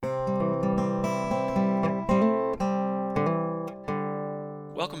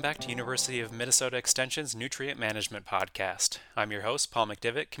Welcome back to University of Minnesota Extension's Nutrient Management Podcast. I'm your host, Paul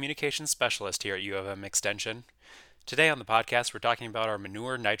McDivitt, Communications Specialist here at U of M Extension. Today on the podcast, we're talking about our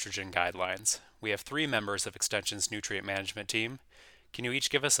manure nitrogen guidelines. We have three members of Extension's nutrient management team. Can you each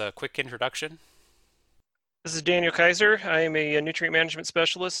give us a quick introduction? This is Daniel Kaiser. I am a nutrient management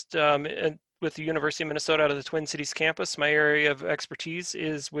specialist with the University of Minnesota out of the Twin Cities campus. My area of expertise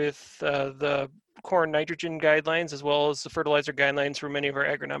is with the corn nitrogen guidelines as well as the fertilizer guidelines for many of our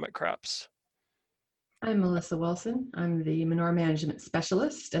agronomic crops. I'm Melissa Wilson. I'm the Manure Management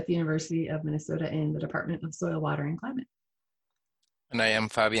Specialist at the University of Minnesota in the Department of Soil, Water, and Climate. And I am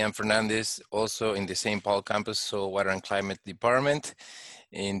Fabian Fernandez, also in the St. Paul campus, Soil, Water, and Climate Department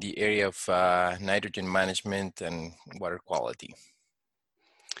in the area of nitrogen management and water quality.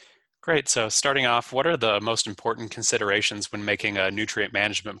 Great. So starting off, what are the most important considerations when making a nutrient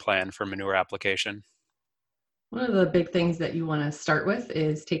management plan for manure application? One of the big things that you want to start with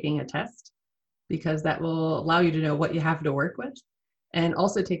is taking a test, because that will allow you to know what you have to work with, and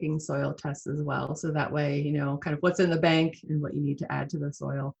also taking soil tests as well. So that way, you know, kind of what's in the bank and what you need to add to the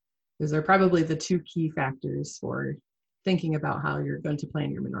soil. Those are probably the two key factors for thinking about how you're going to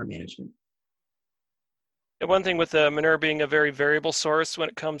plan your manure management. And one thing with manure being a very variable source when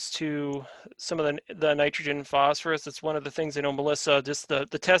it comes to some of the nitrogen and phosphorus, it's one of the things I know, Melissa, just the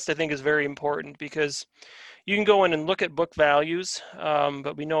test I think is very important, because you can go in and look at book values,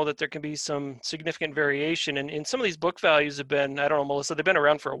 but we know that there can be some significant variation. And some of these book values have been, I don't know, Melissa, they've been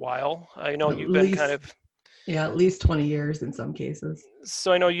around for a while. I know you've been kind of... Yeah, at least 20 years in some cases.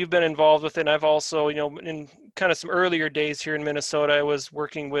 So I know you've been involved with it. And I've also, you know, in kind of some earlier days here in Minnesota, I was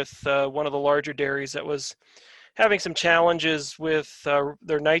working with one of the larger dairies that was having some challenges with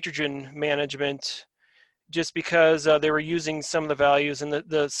their nitrogen management, just because they were using some of the values, and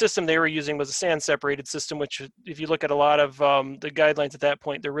the system they were using was a sand separated system, which if you look at a lot of the guidelines at that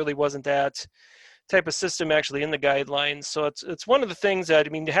point, there really wasn't that type of system actually in the guidelines. So it's one of the things that, I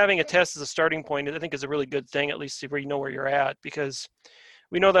mean, having a test as a starting point, I think is a really good thing, at least where you know where you're at, because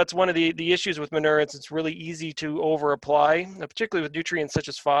we know that's one of the issues with manure. It's really easy to over apply, particularly with nutrients such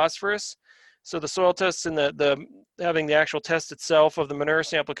as phosphorus. So the soil tests and the having the actual test itself of the manure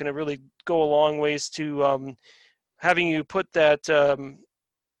sample can really go a long ways to having you put that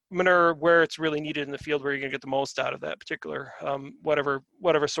manure where it's really needed in the field, where you're going to get the most out of that particular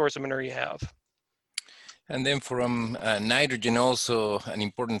whatever source of manure you have. And then from nitrogen, also an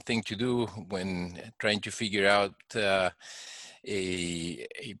important thing to do when trying to figure out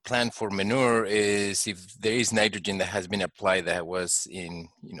a plan for manure is, if there is nitrogen that has been applied that was in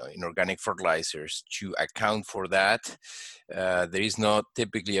organic fertilizers, to account for that. There is not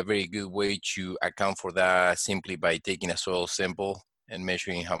typically a very good way to account for that simply by taking a soil sample and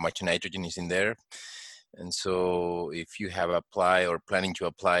measuring how much nitrogen is in there. And so if you have applied or planning to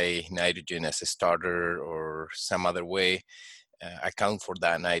apply nitrogen as a starter or some other way, account for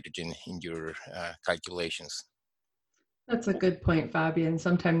that nitrogen in your calculations. That's a good point, Fabian.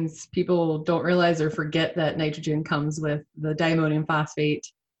 Sometimes people don't realize or forget that nitrogen comes with the diammonium phosphate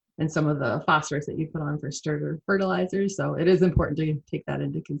and some of the phosphorus that you put on for starter fertilizers. So it is important to take that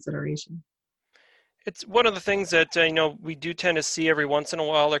into consideration. It's one of the things that we do tend to see every once in a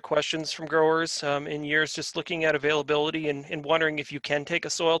while are questions from growers in years, just looking at availability and wondering if you can take a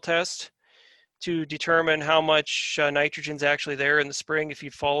soil test to determine how much nitrogen is actually there in the spring if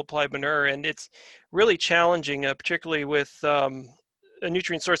you fall applied manure. And it's really challenging, particularly with a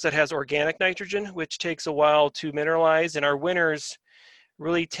nutrient source that has organic nitrogen, which takes a while to mineralize, and our winters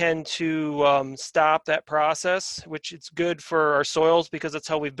really tend to stop that process, which it's good for our soils because that's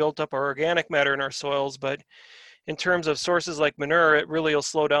how we've built up our organic matter in our soils. But in terms of sources like manure, it really will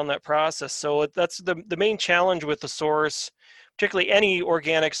slow down that process. So that's the main challenge with the source, particularly any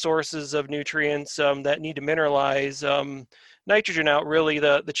organic sources of nutrients that need to mineralize nitrogen out. Really,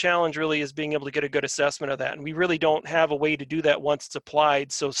 the challenge really is being able to get a good assessment of that. And we really don't have a way to do that once it's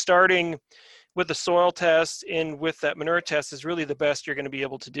applied. So starting with the soil test and with that manure test is really the best you're going to be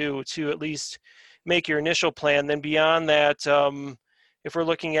able to do to at least make your initial plan. Then beyond that, if we're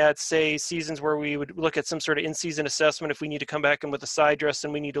looking at, say, seasons where we would look at some sort of in-season assessment, if we need to come back in with a side dress,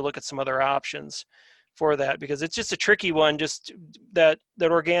 then we need to look at some other options for that, because it's just a tricky one, just that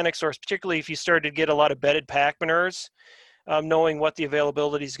organic source, particularly if you start to get a lot of bedded pack manures, knowing what the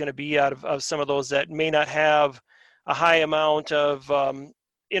availability is going to be out of some of those that may not have a high amount of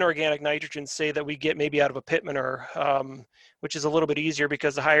inorganic nitrogen, say, that we get maybe out of a pit manure, which is a little bit easier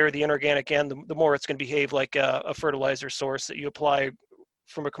because the higher the inorganic end, the more it's going to behave like a fertilizer source that you apply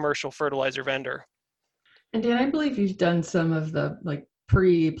from a commercial fertilizer vendor. And Dan, I believe you've done some of the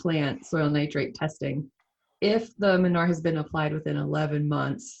pre-plant soil nitrate testing. if the manure has been applied within 11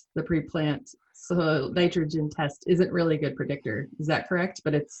 months, the pre-plant so nitrogen test isn't really a good predictor. Is that correct?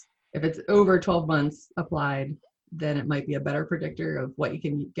 But if it's over 12 months applied, then it might be a better predictor of what you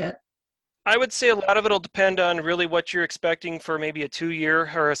can get. I would say a lot of it will depend on really what you're expecting for maybe a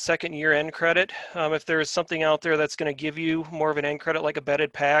 2-year or a second year end credit. If there's something out there that's going to give you more of an end credit, like a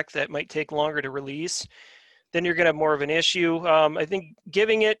bedded pack that might take longer to release, then you're going to have more of an issue. I think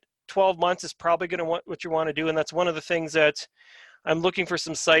giving it 12 months is probably going to want what you want to do. And that's one of the things that I'm looking for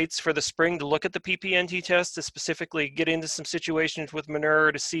some sites for the spring to look at the PPNT test to specifically get into some situations with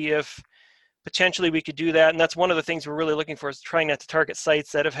manure to see if potentially we could do that. And that's one of the things we're really looking for, is trying not to target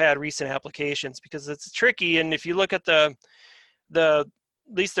sites that have had recent applications, because it's tricky. And if you look at the at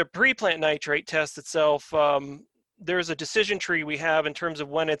least the pre-plant nitrate test itself, there's a decision tree we have in terms of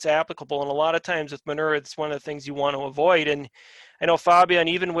when it's applicable. And a lot of times with manure, it's one of the things you want to avoid. And I know, Fabian,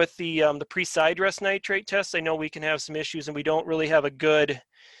 even with the pre-side dress nitrate test, I know we can have some issues, and we don't really have a good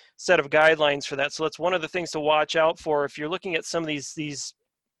set of guidelines for that. So that's one of the things to watch out for if you're looking at some of these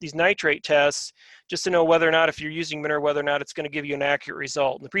nitrate tests, just to know whether or not, if you're using manure, whether or not it's going to give you an accurate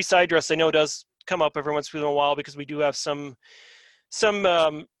result. And the pre-side dress, I know, does come up every once in a while, because we do have some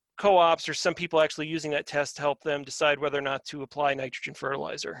co-ops or some people actually using that test to help them decide whether or not to apply nitrogen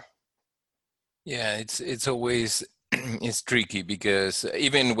fertilizer. Yeah, it's always it's tricky, because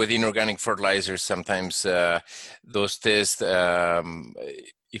even with inorganic fertilizers, sometimes those tests,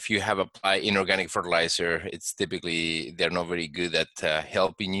 if you have applied inorganic fertilizer, it's typically they're not very good at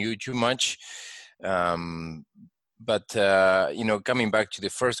helping you too much. But coming back to the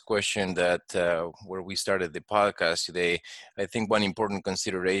first question that where we started the podcast today, I think one important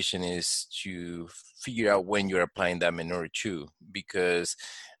consideration is to figure out when you're applying that manure too, because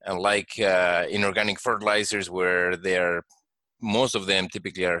unlike inorganic fertilizers, where most of them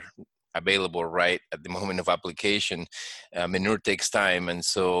typically are available right at the moment of application, manure takes time. And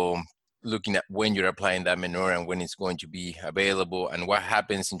so looking at when you're applying that manure and when it's going to be available, and what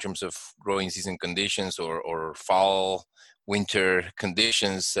happens in terms of growing season conditions or fall, winter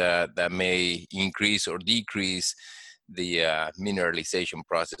conditions that may increase or decrease the mineralization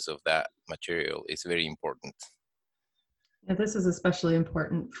process of that material is very important. Yeah, this is especially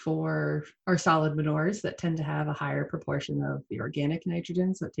important for our solid manures that tend to have a higher proportion of the organic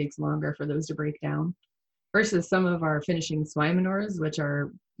nitrogen, so it takes longer for those to break down, versus some of our finishing swine manures, which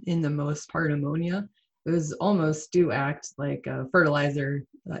are in the most part ammonia. Those almost do act like a fertilizer,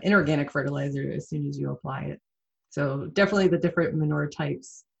 inorganic fertilizer, as soon as you apply it. So definitely the different manure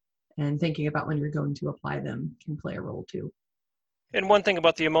types and thinking about when you're going to apply them can play a role too. And one thing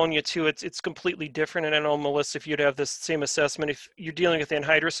about the ammonia too, it's completely different. And I know, Melissa, if you'd have this same assessment, if you're dealing with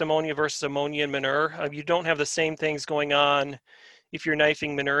anhydrous ammonia versus ammonia and manure, you don't have the same things going on if you're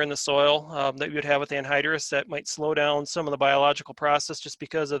knifing manure in the soil that you would have with anhydrous. That might slow down some of the biological process just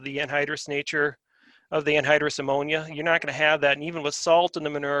because of the anhydrous nature of the anhydrous ammonia. You're not going to have that. And even with salt in the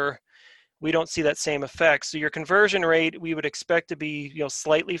manure, we don't see that same effect. So your conversion rate, we would expect to be,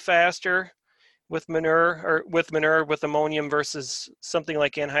 slightly faster with manure with ammonium versus something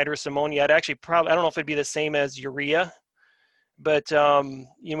like anhydrous ammonia. I'd actually I don't know if it'd be the same as urea, but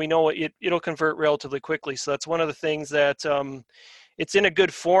we know it'll convert relatively quickly. So that's one of the things that it's in a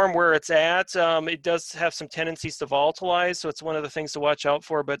good form where it's at. It does have some tendencies to volatilize, so it's one of the things to watch out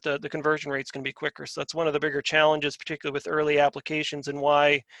for, but the conversion rate's going to be quicker. So that's one of the bigger challenges, particularly with early applications, and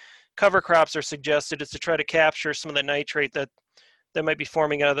why cover crops are suggested, is to try to capture some of the nitrate that might be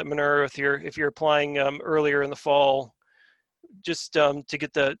forming out of that manure if you're applying earlier in the fall, just to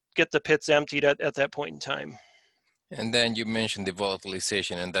get the pits emptied at that point in time. And then you mentioned the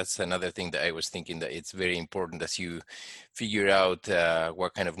volatilization, and that's another thing that I was thinking, that it's very important as you figure out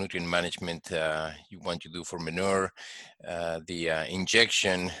what kind of nutrient management you want to do for manure. The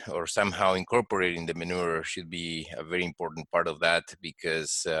injection or somehow incorporating the manure should be a very important part of that,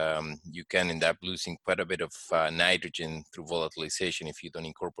 because you can end up losing quite a bit of nitrogen through volatilization if you don't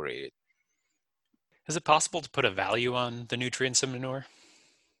incorporate it. Is it possible to put a value on the nutrients in manure?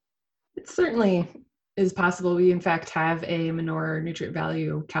 It certainly is possible. We in fact have a manure nutrient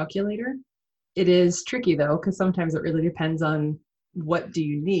value calculator. It is tricky though, because sometimes it really depends on what do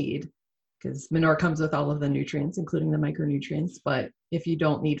you need, because manure comes with all of the nutrients, including the micronutrients. But if you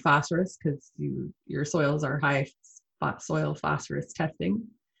don't need phosphorus, because your soils are high soil phosphorus testing,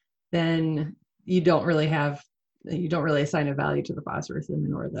 then you don't really assign a value to the phosphorus in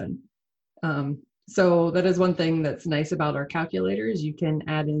manure then. So that is one thing that's nice about our calculators. You can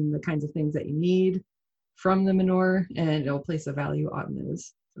add in the kinds of things that you need from the manure, and it'll place a value on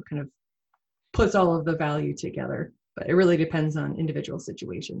those. So it kind of puts all of the value together, but it really depends on individual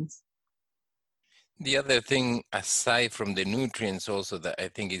situations. The other thing, aside from the nutrients also, that I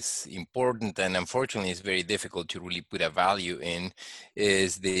think is important and unfortunately is very difficult to really put a value in,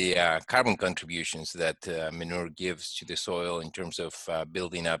 is the carbon contributions that manure gives to the soil in terms of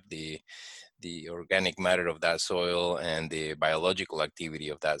building up the organic matter of that soil and the biological activity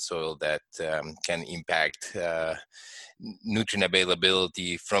of that soil that can impact nutrient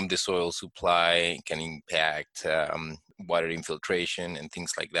availability from the soil supply, can impact water infiltration and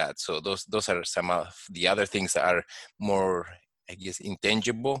things like that. So those are some of the other things that are more, I guess,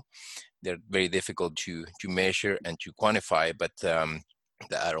 intangible. They're very difficult to measure and to quantify, but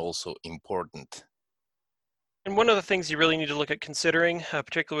that are also important. And one of the things you really need to look at considering,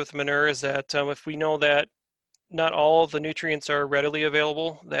 particularly with manure, is that if we know that not all of the nutrients are readily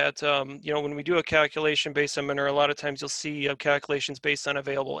available, that when we do a calculation based on manure, a lot of times you'll see calculations based on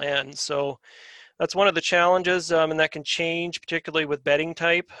available N. So that's one of the challenges, and that can change, particularly with bedding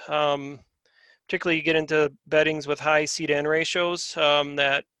type. Particularly you get into beddings with high C/N ratios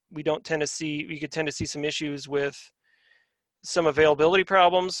that we don't tend to see. We could tend to see some issues with some availability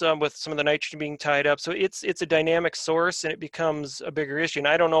problems with some of the nitrogen being tied up. So it's a dynamic source, and it becomes a bigger issue. And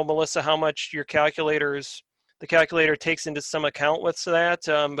I don't know, Melissa, how much the calculator takes into some account with that,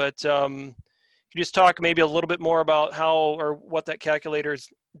 but can you just talk maybe a little bit more about how or what that calculator is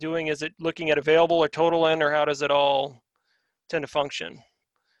doing? Is it looking at available or total N, or how does it all tend to function?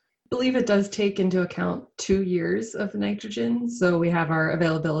 I believe it does take into account 2 years of nitrogen. So we have our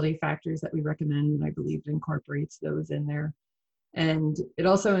availability factors that we recommend, and I believe it incorporates those in there. And it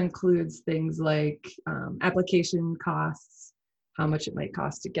also includes things like application costs, how much it might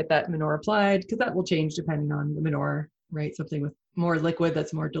cost to get that manure applied, because that will change depending on the manure, right? Something with more liquid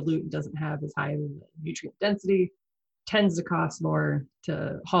that's more dilute and doesn't have as high of a nutrient density tends to cost more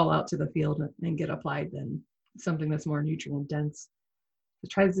to haul out to the field and get applied than something that's more nutrient dense. It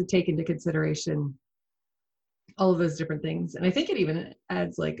tries to take into consideration all of those different things. And I think it even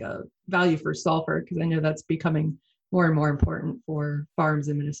adds like a value for sulfur, because I know that's becoming more and more important for farms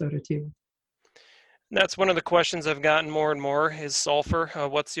in Minnesota too. That's one of the questions I've gotten more and more is sulfur.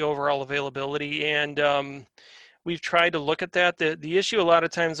 What's the overall availability? And we've tried to look at that. The issue a lot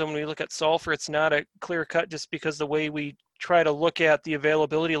of times when we look at sulfur, it's not a clear cut just because the way we try to look at the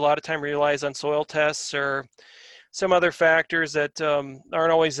availability a lot of time relies on soil tests or some other factors that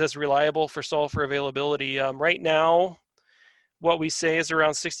aren't always as reliable for sulfur availability. Right now, what we say is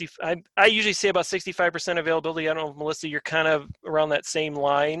around 60. I usually say about 65% availability. I don't know, Melissa, you're kind of around that same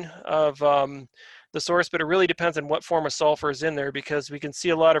line of the source, but it really depends on what form of sulfur is in there, because we can see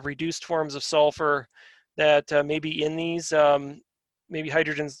a lot of reduced forms of sulfur that may be in these, maybe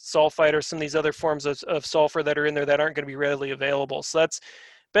hydrogen sulfide or some of these other forms of sulfur that are in there that aren't going to be readily available. So that's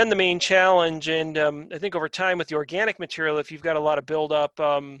been the main challenge. And I think over time with the organic material, if you've got a lot of buildup,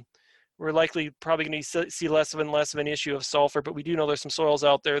 we're likely probably going to see less and less of an issue of sulfur. But we do know there's some soils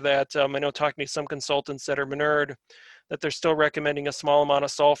out there that I know, talking to some consultants that are manured, that they're still recommending a small amount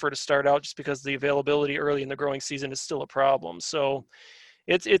of sulfur to start out, just because the availability early in the growing season is still a problem. So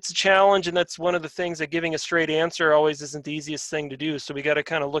it's a challenge, and that's one of the things that giving a straight answer always isn't the easiest thing to do. So we got to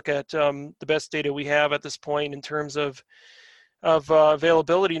kind of look at the best data we have at this point in terms of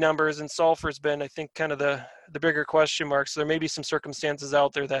availability numbers, and sulfur's been, I think, kind of the bigger question mark. So there may be some circumstances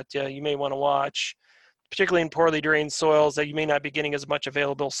out there that you may want to watch, particularly in poorly drained soils, that you may not be getting as much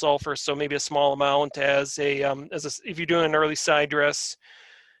available sulfur. So maybe a small amount if you're doing an early side dress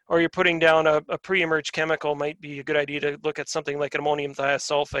or you're putting down a pre-emerge chemical, might be a good idea to look at something like an ammonium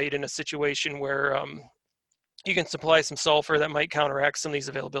thiosulfate in a situation where you can supply some sulfur that might counteract some of these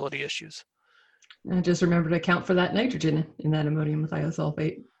availability issues. And just remember to account for that nitrogen in that ammonium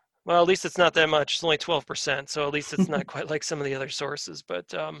thiosulfate. Well, at least it's not that much. It's only 12%, so at least it's not quite like some of the other sources.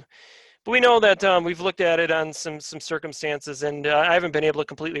 But we know that we've looked at it on some circumstances, and I haven't been able to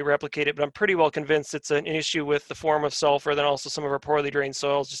completely replicate it, but I'm pretty well convinced it's an issue with the form of sulfur. Then also some of our poorly drained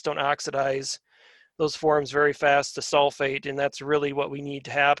soils just don't oxidize those forms very fast to sulfate, and that's really what we need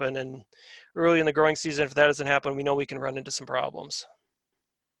to happen. And early in the growing season, if that doesn't happen, we know we can run into some problems.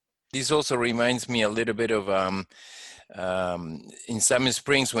 This also reminds me a little bit of in some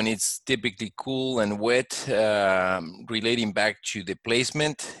springs when it's typically cool and wet, relating back to the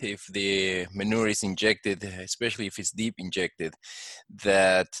placement, if the manure is injected, especially if it's deep injected,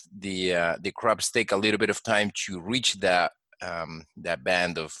 that the crops take a little bit of time to reach that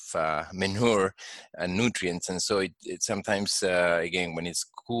band of manure and nutrients. And so it sometimes, again, when it's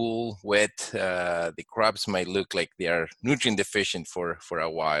cool, wet, the crops might look like they are nutrient deficient for a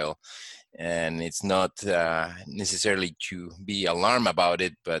while. And it's not necessarily to be alarmed about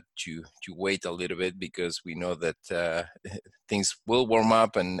it, but to wait a little bit, because we know that things will warm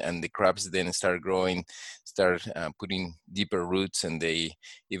up, and the crops then start growing, start putting deeper roots, and they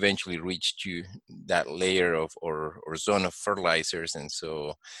eventually reach to that layer of or zone of fertilizers. And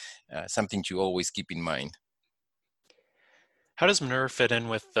so something to always keep in mind. How does manure fit in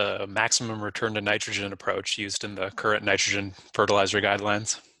with the maximum return to nitrogen approach used in the current nitrogen fertilizer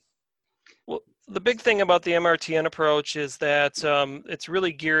guidelines? Well, the big thing about the MRTN approach is that it's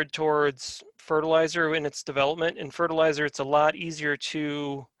really geared towards fertilizer in its development. In fertilizer, it's a lot easier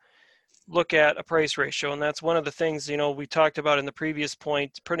to look at a price ratio, and that's one of the things we talked about in the previous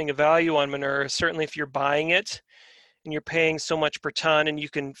point. Putting a value on manure, certainly if you're buying it and you're paying so much per ton, and you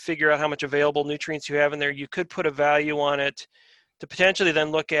can figure out how much available nutrients you have in there, you could put a value on it to potentially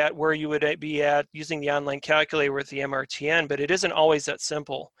then look at where you would be at using the online calculator with the MRTN, but it isn't always that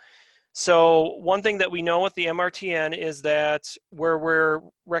simple. So one thing that we know with the MRTN is that where we're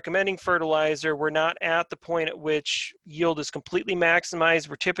recommending fertilizer, we're not at the point at which yield is completely maximized.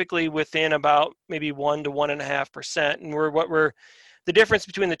 We're typically within about maybe 1 to 1.5%. And the difference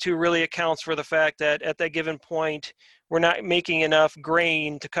between the two really accounts for the fact that at that given point, we're not making enough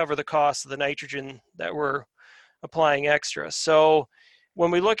grain to cover the cost of the nitrogen that we're applying extra. So when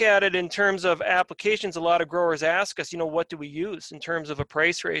we look at it in terms of applications, a lot of growers ask us, what do we use in terms of a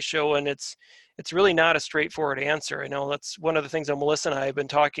price ratio? And it's really not a straightforward answer. I know that's one of the things that Melissa and I have been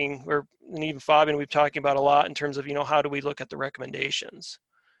talking, and even Fabian, we've talking about a lot in terms of, how do we look at the recommendations?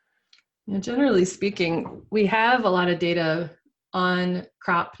 Generally speaking, we have a lot of data on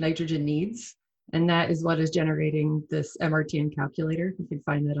crop nitrogen needs, and that is what is generating this MRTN calculator. You can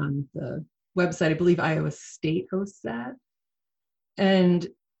find that on the website. I believe Iowa State hosts that. And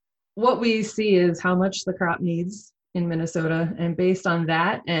what we see is how much the crop needs in Minnesota. And based on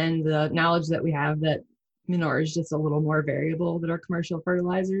that and the knowledge that we have that manure is just a little more variable than our commercial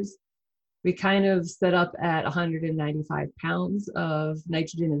fertilizers, we kind of set up at 195 pounds of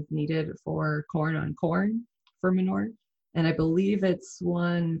nitrogen is needed for corn on corn for manure. And I believe it's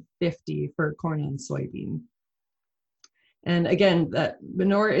 150 for corn on soybean. And again, that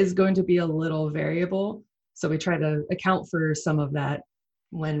manure is going to be a little variable. So we try to account for some of that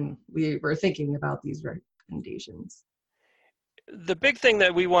when we were thinking about these recommendations. The big thing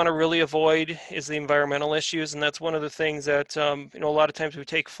that we want to really avoid is the environmental issues. And that's one of the things that, a lot of times we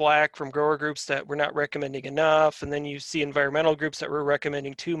take flack from grower groups that we're not recommending enough. And then you see environmental groups that we're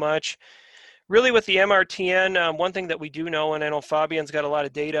recommending too much. Really with the MRTN, one thing that we do know, and I know Fabian's got a lot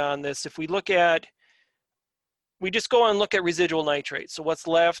of data on this, if we just go and look at residual nitrate. So what's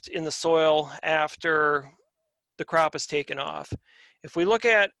left in the soil after the crop is taken off. If we look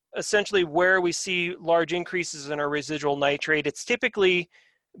at essentially where we see large increases in our residual nitrate, it's typically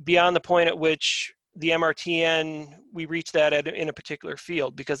beyond the point at which the MRTN, we reach that in a particular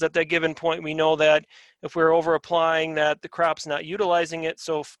field, because at that given point, we know that if we're over applying that, the crop's not utilizing it.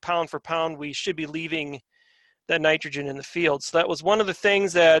 So pound for pound, we should be leaving that nitrogen in the field. So that was one of the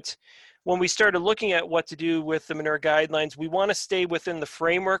things that when we started looking at what to do with the manure guidelines, we want to stay within the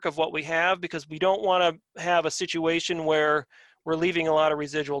framework of what we have, because we don't want to have a situation where we're leaving a lot of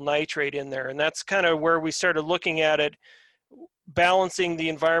residual nitrate in there. And that's kind of where we started looking at it, balancing the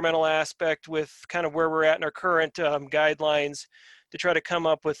environmental aspect with kind of where we're at in our current guidelines to try to come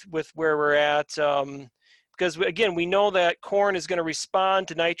up with where we're at. Because again, we know that corn is going to respond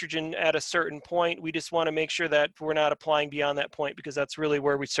to nitrogen at a certain point. We just want to make sure that we're not applying beyond that point, because that's really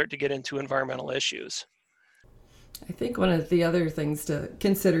where we start to get into environmental issues. I think one of the other things to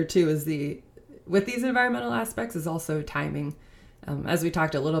consider too is with these environmental aspects is also timing. As we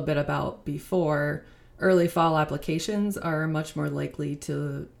talked a little bit about before, early fall applications are much more likely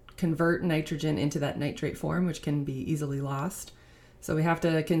to convert nitrogen into that nitrate form, which can be easily lost. So we have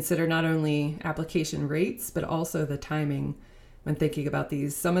to consider not only application rates, but also the timing when thinking about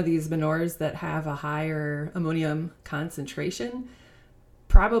these. Some of these manures that have a higher ammonium concentration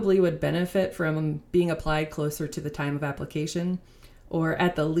probably would benefit from being applied closer to the time of application, or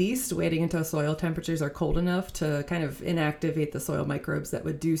at the least waiting until soil temperatures are cold enough to kind of inactivate the soil microbes that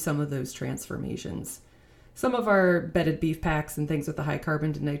would do some of those transformations. Some of our bedded beef packs and things with a high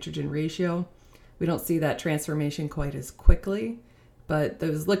carbon to nitrogen ratio, we don't see that transformation quite as quickly. But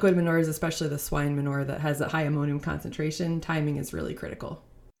those liquid manures, especially the swine manure that has a high ammonium concentration, timing is really critical.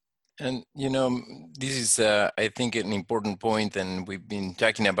 And, this is, I think, an important point, and we've been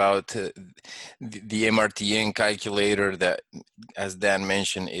talking about the MRTN calculator that, as Dan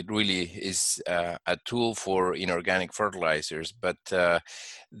mentioned, it really is a tool for inorganic fertilizers, but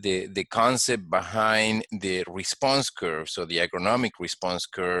the concept behind the response curve, so the agronomic response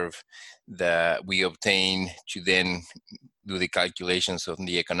curve that we obtain to then do the calculations of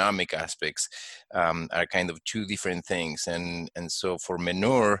the economic aspects, are kind of two different things. And so for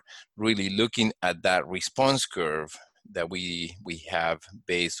manure, really looking at that response curve that we have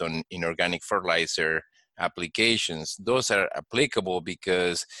based on inorganic fertilizer applications, those are applicable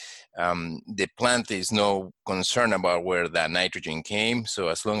because the plant is no concern about where that nitrogen came. So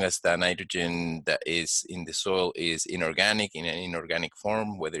as long as the nitrogen that is in the soil is inorganic, in an inorganic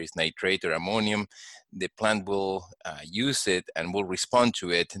form, whether it's nitrate or ammonium, the plant will use it and will respond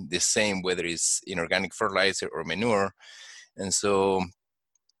to it the same, whether it's inorganic fertilizer or manure. And so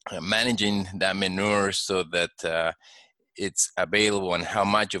managing that manure so that it's available and how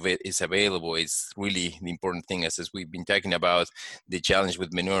much of it is available is really the important thing. As we've been talking about, the challenge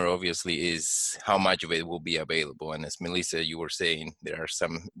with manure obviously is how much of it will be available. And as Melissa, you were saying, there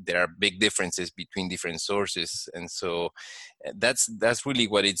are big differences between different sources. And so that's really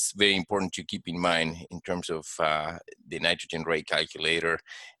what it's very important to keep in mind in terms of the nitrogen rate calculator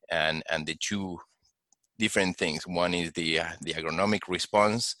and the two different things. One is the agronomic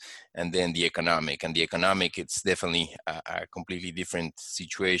response, and then the economic. And the economic, it's definitely a completely different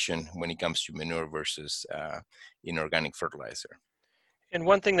situation when it comes to manure versus inorganic fertilizer. And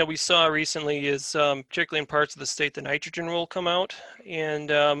one thing that we saw recently is, particularly in parts of the state, the nitrogen rule come out.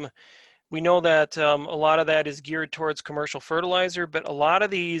 And we know that a lot of that is geared towards commercial fertilizer, but a lot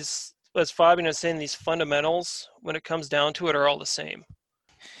of these, as Fabian was saying, these fundamentals, when it comes down to it, are all the same.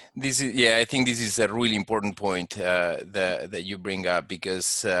 I think this is a really important point that you bring up,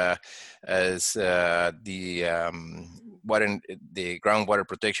 because as the groundwater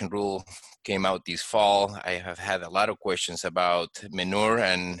protection rule came out this fall, I have had a lot of questions about manure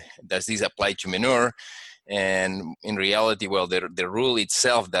and does this apply to manure? And in reality, well, the rule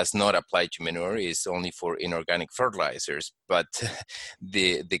itself does not apply to manure; it's only for inorganic fertilizers. But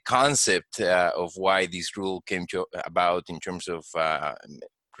the concept of why this rule came about in terms of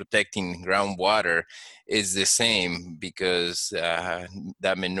protecting groundwater is the same, because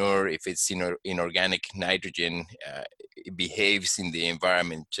that manure, if it's inorganic nitrogen, it behaves in the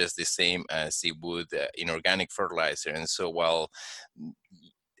environment just the same as it would inorganic fertilizer. And so while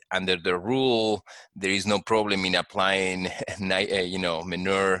under the rule, there is no problem in applying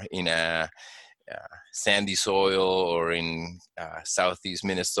manure in a sandy soil or in southeast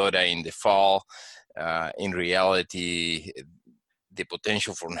Minnesota in the fall, in reality, the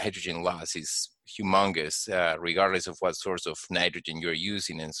potential for nitrogen loss is humongous, regardless of what source of nitrogen you're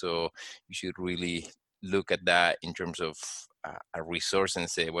using. And so you should really look at that in terms of a resource and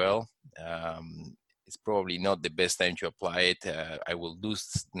say, well, it's probably not the best time to apply it. I will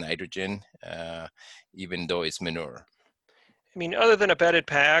lose nitrogen, even though it's manure. I mean, other than a bedded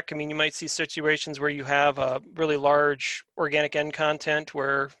pack, I mean, you might see situations where you have a really large organic N content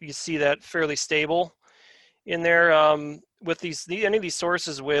where you see that fairly stable in there. With any of these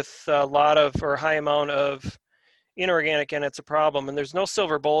sources with a lot of or high amount of inorganic N, it's a problem. And there's no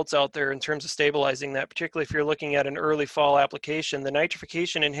silver bullets out there in terms of stabilizing that, particularly if you're looking at an early fall application. The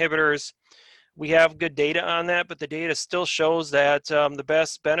nitrification inhibitors, we have good data on that, but the data still shows that the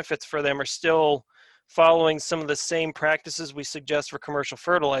best benefits for them are still following some of the same practices we suggest for commercial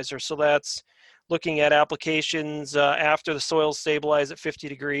fertilizer. So that's looking at applications after the soil stabilize at 50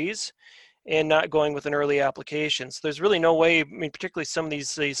 degrees and not going with an early application. So there's really no way, I mean, particularly some of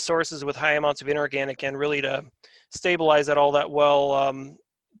these sources with high amounts of inorganic and really to stabilize that all that well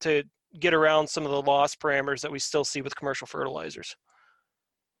to get around some of the loss parameters that we still see with commercial fertilizers.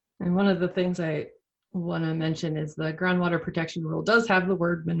 And one of the things I want to mention is the groundwater protection rule does have the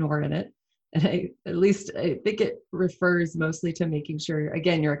word manure in it. And I think it refers mostly to making sure,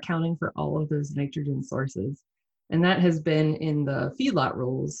 again, you're accounting for all of those nitrogen sources. And that has been in the feedlot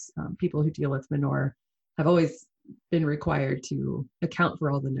rules. People who deal with manure have always been required to account for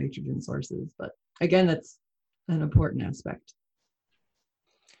all the nitrogen sources. But again, that's an important aspect.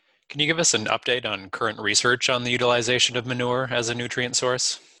 Can you give us an update on current research on the utilization of manure as a nutrient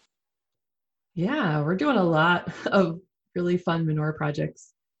source? Yeah, we're doing a lot of really fun manure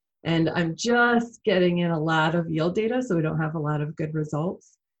projects. And I'm just getting in a lot of yield data, so we don't have a lot of good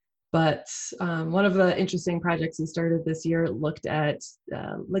results. But one of the interesting projects we started this year looked at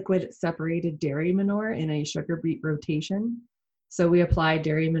liquid separated dairy manure in a sugar beet rotation. So we applied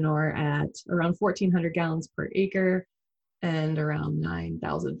dairy manure at around 1,400 gallons per acre and around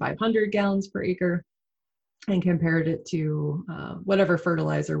 9,500 gallons per acre, and compared it to whatever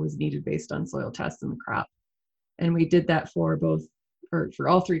fertilizer was needed based on soil tests in the crop. And we did that for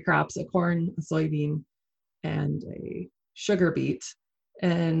all three crops, a corn, a soybean, and a sugar beet.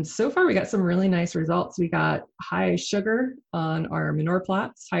 And so far we got some really nice results. We got high sugar on our manure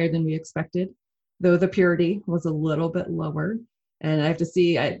plots, higher than we expected, though the purity was a little bit lower. And I have to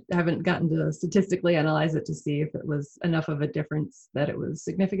see, I haven't gotten to statistically analyze it to see if it was enough of a difference that it was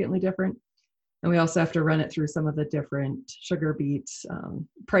significantly different. And we also have to run it through some of the different sugar beet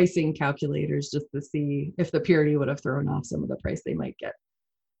pricing calculators just to see if the purity would have thrown off some of the price they might get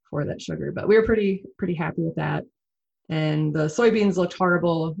for that sugar. But we were pretty happy with that. And the soybeans looked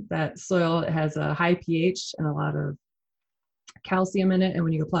horrible. That soil has a high pH and a lot of calcium in it. And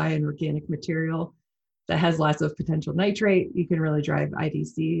when you apply an organic material that has lots of potential nitrate, you can really drive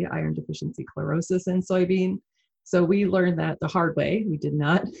IDC, iron deficiency chlorosis, in soybean. So we learned that the hard way. We did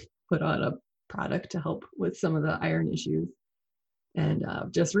not put on a product to help with some of the iron issues, and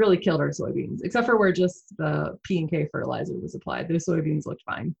just really killed our soybeans, except for where just the P&K fertilizer was applied. The soybeans looked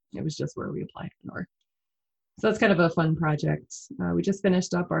fine. It was just where we applied manure. So that's kind of a fun project. We just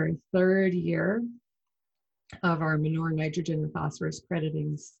finished up our 3rd year of our manure, nitrogen, and phosphorus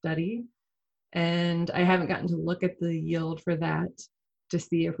crediting study. And I haven't gotten to look at the yield for that to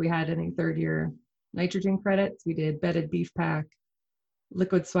see if we had any 3rd year nitrogen credits. We did bedded beef pack,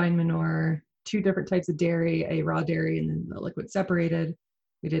 liquid swine manure, 2 different types of dairy, a raw dairy and then the liquid separated.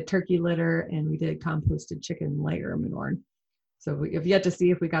 We did turkey litter, and we did composted chicken layer manure. So we have yet to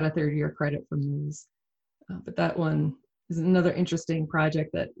see if we got a 3rd year credit from those. But that one is another interesting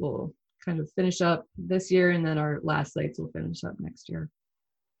project that will kind of finish up this year, and then our last sites will finish up next year.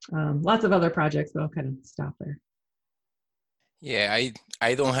 Lots of other projects, but I'll kind of stop there. Yeah,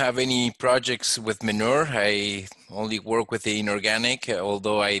 I don't have any projects with manure. I only work with the inorganic,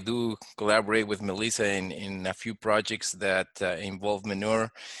 although I do collaborate with Melissa in a few projects that involve manure.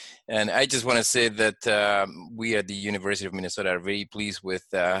 And I just want to say that we at the University of Minnesota are very pleased with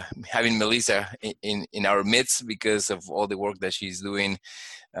having Melissa in our midst because of all the work that she's doing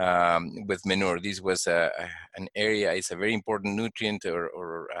with manure. This was an area, it's a very important nutrient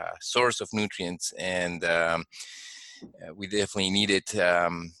or source of nutrients, and we definitely needed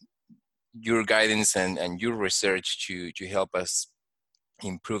your guidance and your research to help us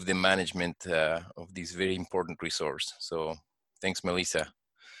improve the management of this very important resource. So thanks, Melissa.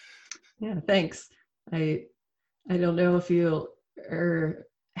 Yeah, thanks. I don't know if you are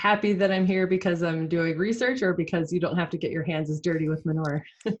happy that I'm here because I'm doing research or because you don't have to get your hands as dirty with manure.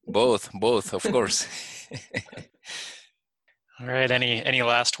 Both, of course. All right, any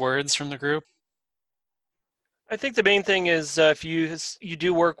last words from the group? I think the main thing is if you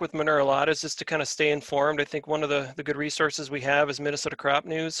do work with manure a lot, is just to kind of stay informed. I think one of the good resources we have is Minnesota Crop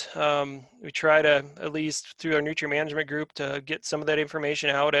News. We try to, at least through our nutrient management group, to get some of that information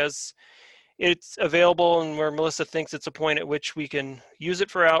out as it's available and where Melissa thinks it's a point at which we can use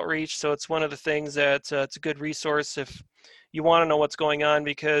it for outreach. So it's one of the things that it's a good resource if you want to know what's going on,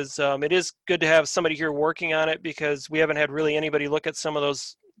 because it is good to have somebody here working on it, because we haven't had really anybody look at some of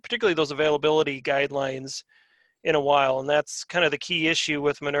those, particularly those availability guidelines, in a while. And that's kind of the key issue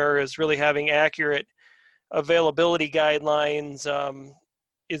with manure, is really having accurate availability guidelines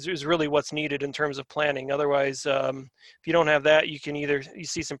is really what's needed in terms of planning. Otherwise, if you don't have that, you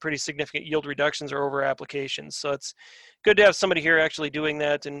see some pretty significant yield reductions or over applications. So it's good to have somebody here actually doing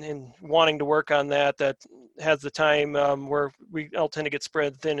that and wanting to work on that has the time, where we all tend to get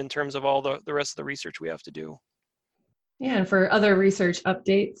spread thin in terms of all the rest of the research we have to do. Yeah, and for other research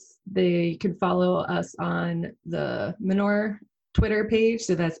updates, they can follow us on the Manure Twitter page.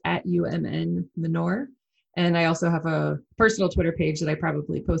 So that's at UMN Manure. And I also have a personal Twitter page that I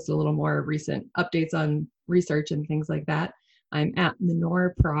probably post a little more recent updates on research and things like that. I'm at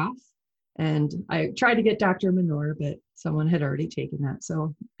Manure Prof. And I tried to get Dr. Manure, but someone had already taken that.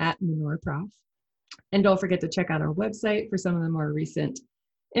 So at Manure Prof. And don't forget to check out our website for some of the more recent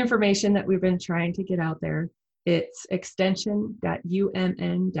information that we've been trying to get out there. It's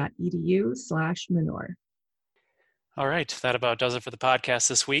extension.umn.edu/manure. All right, that about does it for the podcast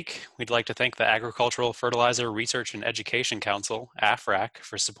this week. We'd like to thank the Agricultural Fertilizer Research and Education Council, AFREC,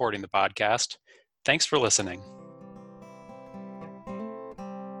 for supporting the podcast. Thanks for listening.